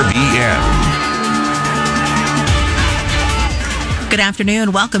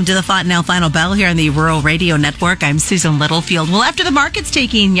afternoon. Welcome to the Fontanelle Final Bell here on the Rural Radio Network. I'm Susan Littlefield. Well, after the markets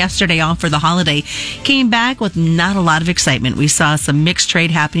taking yesterday off for the holiday, came back with not a lot of excitement. We saw some mixed trade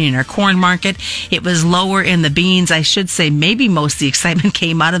happening in our corn market. It was lower in the beans. I should say maybe most of the excitement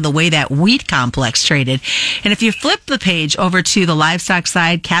came out of the way that wheat complex traded. And if you flip the page over to the livestock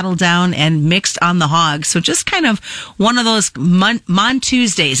side, cattle down and mixed on the hogs. So just kind of one of those Mon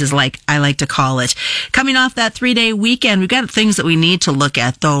Tuesdays is like I like to call it. Coming off that 3-day weekend, we've got things that we need to look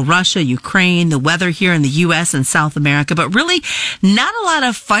at, though. Russia, Ukraine, the weather here in the U.S. and South America, but really not a lot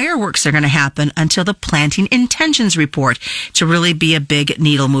of fireworks are going to happen until the planting intentions report to really be a big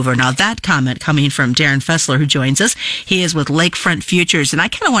needle mover. Now, that comment coming from Darin Fessler, who joins us. He is with Lakefront Futures, and I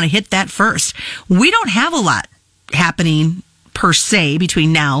kind of want to hit that first. We don't have a lot happening per se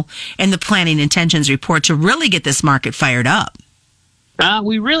between now and the planting intentions report to really get this market fired up.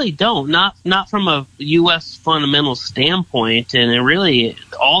 We really don't, not from a U.S. fundamental standpoint, and really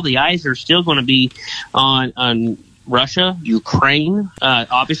all the eyes are still going to be on Russia, Ukraine,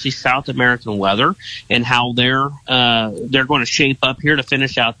 obviously South American weather, and how they're going to shape up here to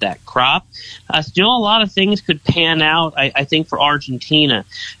finish out that crop. Still, a lot of things could pan out. I think for Argentina,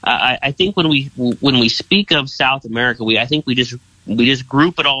 I think when we speak of South America, I think we just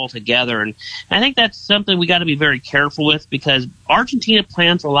group it all together. And I think that's something we got to be very careful with, because Argentina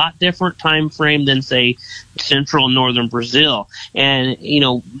plants a lot different time frame than, say, central and northern Brazil. And,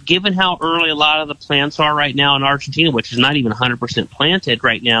 given how early a lot of the plants are right now in Argentina, which is not even 100% planted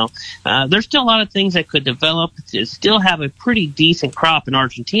right now, there's still a lot of things that could develop to still have a pretty decent crop in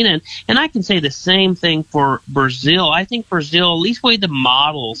Argentina. And I can say the same thing for Brazil. I think Brazil, at least the way the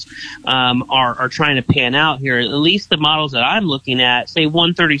models are trying to pan out here, at least the models that I'm looking at, say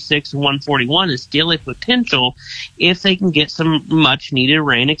 136 and 141 is still a potential if they can get some much needed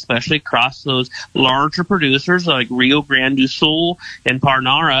rain, especially across those larger producers like Rio Grande do Sul and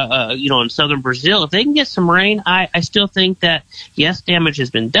Parnara, in southern Brazil. If they can get some rain, I still think that, yes, damage has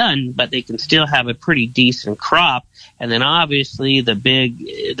been done, but they can still have a pretty decent crop. And then obviously the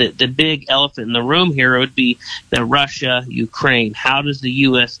big elephant in the room here would be the Russia, Ukraine. How does the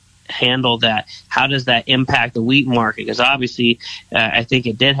U.S. handle that? How does that impact the wheat market? Because obviously, I think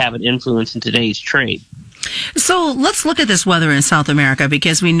it did have an influence in today's trade. So let's look at this weather in South America,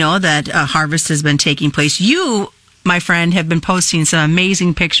 because we know that harvest has been taking place. You, my friend, have been posting some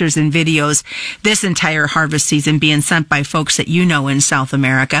amazing pictures and videos this entire harvest season being sent by folks that you know in South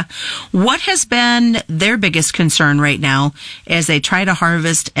America. What has been their biggest concern right now as they try to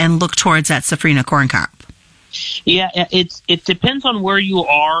harvest and look towards that safrinha corn crop? Yeah, it depends on where you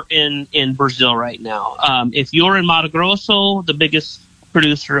are in Brazil right now. If you're in Mato Grosso, the biggest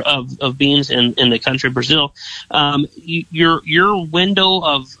producer of beans in the country, Brazil, your window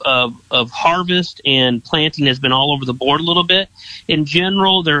of harvest and planting has been all over the board a little bit. In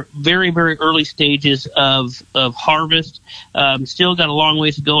general, they're very, very early stages of harvest. Still got a long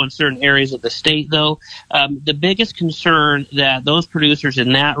ways to go in certain areas of the state, though. The biggest concern that those producers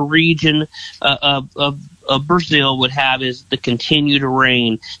in that region of Brazil would have is the continued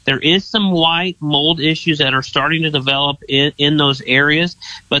rain. There is some white mold issues that are starting to develop in those areas,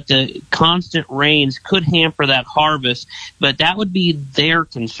 but the constant rains could hamper that harvest. But that would be their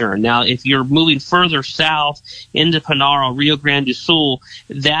concern. Now, if you're moving further south into Panara, Rio Grande do Sul,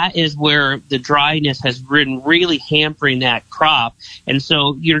 that is where the dryness has been really hampering that crop. And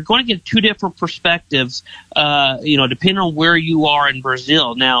so you're going to get two different perspectives, depending on where you are in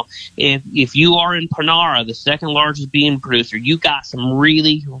Brazil. Now, if you are in Panara, the second largest bean producer, you got some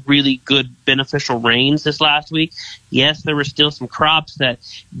really, really good beneficial rains this last week. Yes, there were still some crops that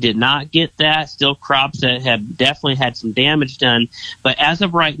did not get that, still crops that have definitely had some damage done. But as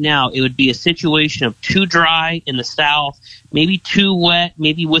of right now, it would be a situation of too dry in the south, maybe too wet,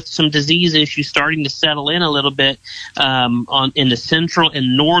 maybe with some disease issues starting to settle in a little bit in the central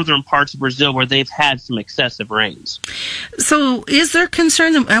and northern parts of Brazil where they've had some excessive rains. So is there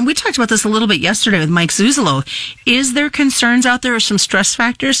concern, and we talked about this a little bit yesterday with Mike Zuzolo, is there concerns out there or some stress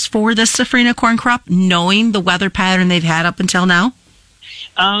factors for the safrinha corn crop, knowing the weather pattern they've had up until now?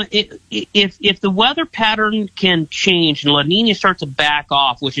 If the weather pattern can change and La Nina starts to back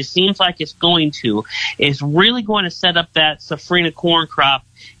off, which it seems like it's going to, it's really going to set up that safrinha corn crop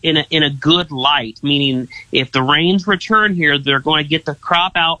in a good light, meaning if the rains return here, they're going to get the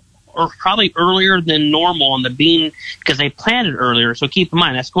crop out or probably earlier than normal on the bean because they planted earlier. So keep in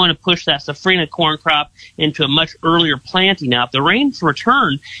mind, that's going to push that safrinha corn crop into a much earlier planting. Now, if the rains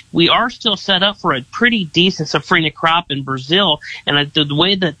return, we are still set up for a pretty decent safrinha crop in Brazil. And the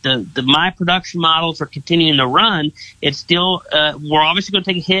way that the my production models are continuing to run, it's still, we're obviously going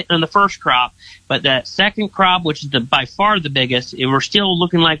to take a hit on the first crop. But that second crop, which is by far the biggest, we're still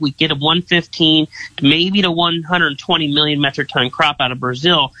looking like we get a 115 to maybe to 120 million metric ton crop out of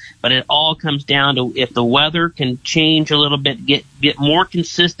Brazil. But it all comes down to if the weather can change a little bit, get more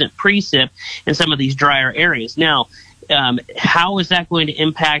consistent precip in some of these drier areas. Now, how is that going to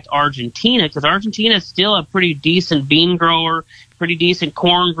impact Argentina? Because Argentina is still a pretty decent bean grower, pretty decent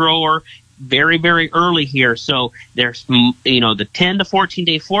corn grower. Very, very early here. So there's, the 10 to 14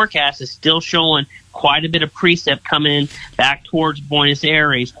 day forecast is still showing quite a bit of precip coming in back towards Buenos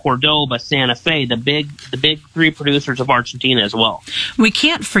Aires, Cordoba, Santa Fe, the big three producers of Argentina as well. We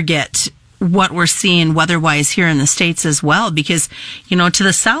can't forget what we're seeing weather-wise here in the States as well, because, to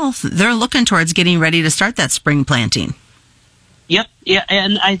the south, they're looking towards getting ready to start that spring planting. Yep. Yeah.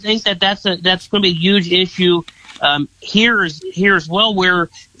 And I think that's going to be a huge issue. Here as well, where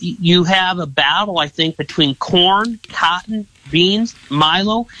you have a battle, I think, between corn, cotton, beans,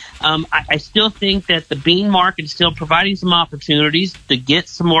 milo. I still think that the bean market is still providing some opportunities to get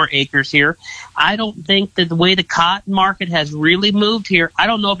some more acres here. I don't think that the way the cotton market has really moved here, I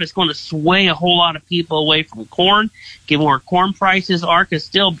don't know if it's going to sway a whole lot of people away from corn, given where corn prices are, because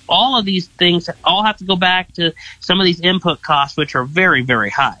still all of these things all have to go back to some of these input costs, which are very,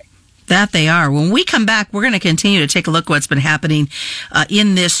 very high. That they are. When we come back, we're going to continue to take a look at what's been happening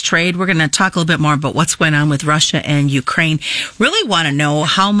in this trade. We're going to talk a little bit more about what's going on with Russia and Ukraine. Really want to know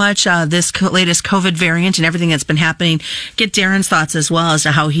how much this latest COVID variant and everything that's been happening. Get Darin's thoughts as well as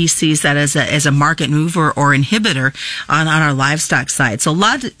to how he sees that as a market mover or inhibitor on our livestock side. So a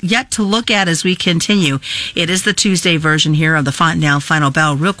lot yet to look at as we continue. It is the Tuesday version here of the Fontanelle Final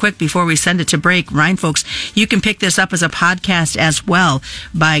Bell. Real quick before we send it to break, Ryan, folks, you can pick this up as a podcast as well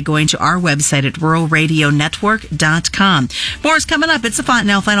by going to our website at ruralradionetwork.com. More is coming up. It's the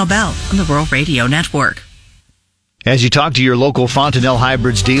Fontanelle Final Bell on the Rural Radio Network. As you talk to your local Fontanelle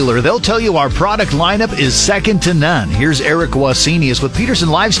Hybrids dealer, they'll tell you our product lineup is second to none. Here's Eric Wasenius with Peterson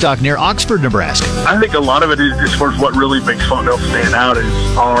Livestock near Oxford, Nebraska. I think a lot of it is, as far as what really makes Fontanelle stand out, is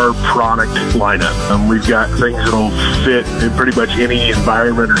our product lineup. We've got things that'll fit in pretty much any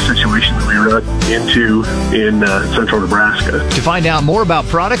environment or situation that we run into in central Nebraska. To find out more about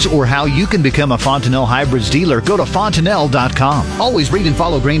products or how you can become a Fontanelle Hybrids dealer, go to fontanelle.com. Always read and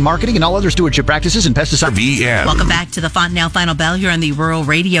follow grain marketing and all other stewardship practices and pesticide. Welcome back to the Fontanelle Final Bell here on the Rural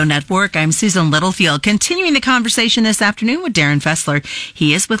Radio Network. I'm Susan Littlefield, continuing the conversation this afternoon with Darin Fessler.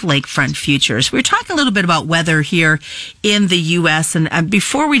 He is with Lakefront Futures. We're talking a little bit about weather here in the U.S. And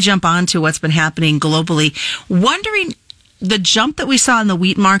before we jump on to what's been happening globally, wondering the jump that we saw in the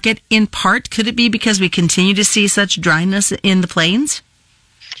wheat market, in part, could it be because we continue to see such dryness in the plains?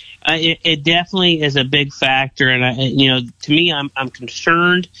 It definitely is a big factor, and to me, I'm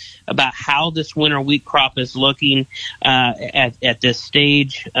concerned about how this winter wheat crop is looking at this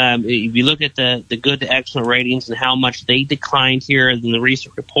stage. If you look at the good to excellent ratings and how much they declined here in the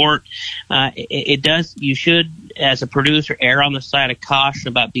recent report, it does. You should, as a producer, err on the side of caution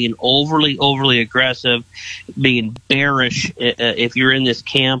about being overly aggressive, being bearish if you're in this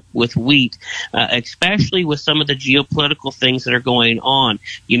camp with wheat, especially with some of the geopolitical things that are going on.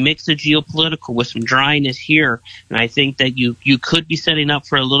 You mix the geopolitical with some dryness here, and I think that you could be setting up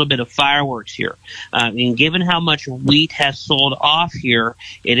for a little bit of fireworks here. And given how much wheat has sold off here,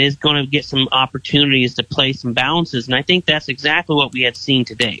 it is going to get some opportunities to play some bounces, and I think that's exactly what we had seen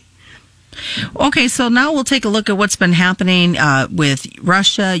today. Okay, so now we'll take a look at what's been happening with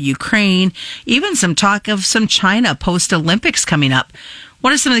Russia, Ukraine, even some talk of some China post-Olympics coming up.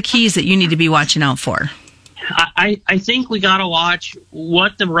 What are some of the keys that you need to be watching out for? I think we got to watch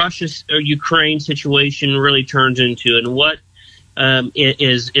what the Russia or Ukraine situation really turns into, and what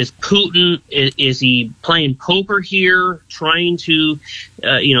is Putin, is he playing poker here, trying to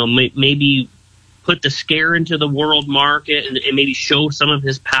maybe put the scare into the world market and maybe show some of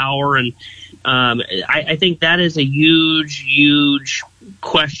his power. And I think that is a huge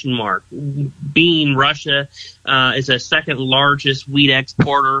question mark. Being Russia is the second largest wheat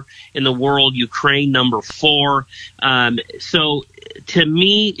exporter in the world, Ukraine number 4. So to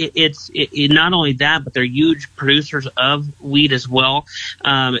me, it's not only that, but they're huge producers of wheat as well.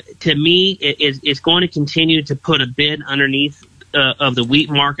 To me, it's going to continue to put a bid underneath of the wheat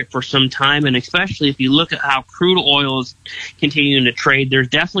market for some time, and especially if you look at how crude oil is continuing to trade, there's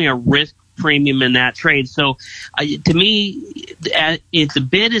definitely a risk premium in that trade. So to me, if the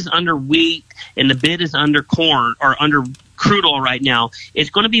bid is under wheat and the bid is under corn or under crude oil right now, it's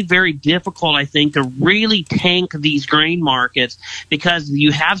going to be very difficult, I think, to really tank these grain markets because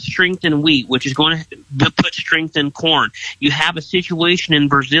you have strength in wheat, which is going to put strength in corn. You have a situation in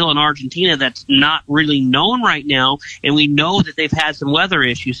Brazil and Argentina that's not really known right now, and we know that they've had some weather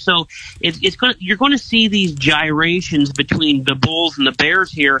issues. So you're going to see these gyrations between the bulls and the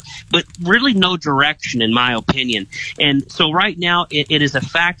bears here, but really no direction, in my opinion. And so right now, it is a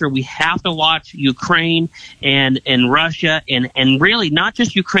factor. We have to watch Ukraine and Russia. And really not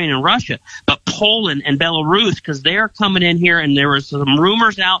just Ukraine and Russia, but Poland and Belarus, because they're coming in here, and there were some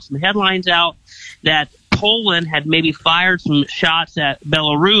rumors out, some headlines out that Poland had maybe fired some shots at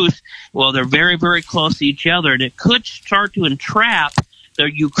Belarus. Well, they're very, very close to each other, and it could start to entrap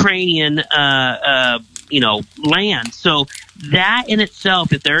the Ukrainian land. So that in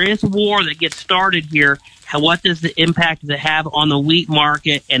itself, if there is a war that gets started here, what does the impact does it have on the wheat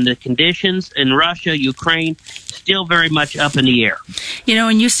market and the conditions in Russia, Ukraine? Still very much up in the air.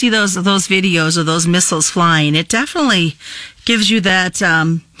 When you see those videos of those missiles flying, it definitely gives you that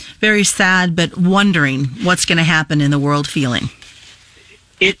very sad but wondering what's going to happen in the world feeling.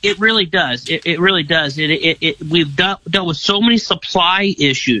 It really does. It really does. We've dealt with so many supply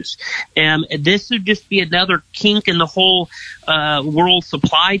issues, and this would just be another kink in the whole world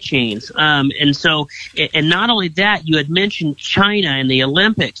supply chains. And not only that, you had mentioned China and the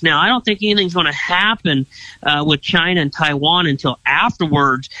Olympics. Now, I don't think anything's going to happen with China and Taiwan until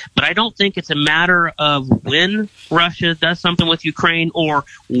afterwards, but I don't think it's a matter of when Russia does something with Ukraine or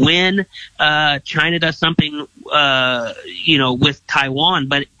when China does something, with Taiwan.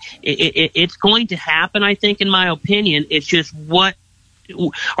 But it's going to happen, I think, in my opinion. It's just what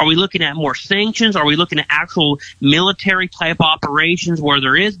are we looking at? More sanctions? Are we looking at actual military type operations where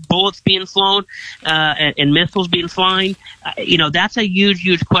there is bullets being flown and missiles being flying? That's a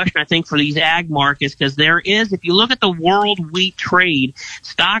huge question, I think, for these ag markets, because there is, if you look at the world wheat trade,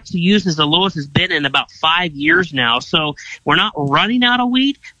 stocks used as the lowest has been in about 5 years now. So we're not running out of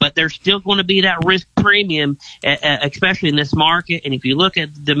wheat, but there's still going to be that risk premium, especially in this market. And if you look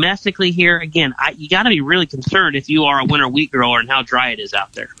at domestically here, again, you got to be really concerned if you are a winter wheat grower and how dry it is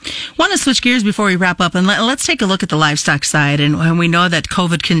out there. Want to switch gears before we wrap up, and let's take a look at the livestock side. And we know that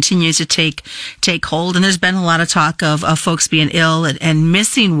COVID continues to take hold, and there's been a lot of talk of folks being ill and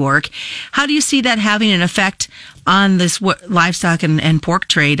missing work. How do you see that having an effect on this livestock and pork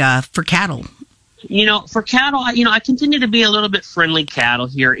trade for cattle? For cattle, I continue to be a little bit friendly cattle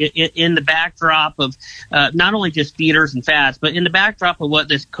here in the backdrop of not only just feeders and fats, but in the backdrop of what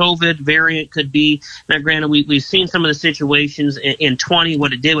this COVID variant could be. Now, granted, we've seen some of the situations in 20,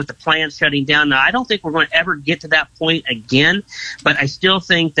 what it did with the plants shutting down. Now, I don't think we're going to ever get to that point again, but I still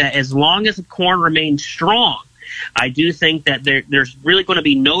think that as long as the corn remains strong, I do think that there's really going to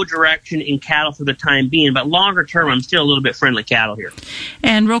be no direction in cattle for the time being. But longer term, I'm still a little bit friendly cattle here.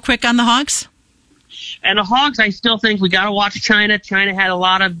 And real quick on the hogs? And the hogs, I still think we got to watch China. China had a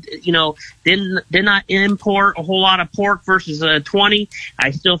lot of, did not import a whole lot of pork versus 20.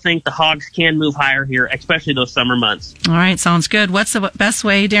 I still think the hogs can move higher here, especially those summer months. All right, sounds good. What's the best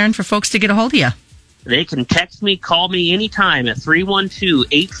way, Darin, for folks to get a hold of you? They can text me, call me anytime at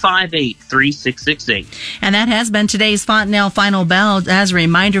 312-858-3668. And that has been today's Fontanelle Final Bell. As a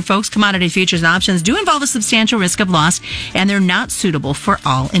reminder, folks, commodity futures and options do involve a substantial risk of loss, and they're not suitable for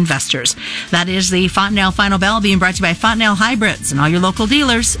all investors. That is the Fontanelle Final Bell being brought to you by Fontanelle Hybrids and all your local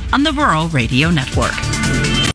dealers on the Rural Radio Network.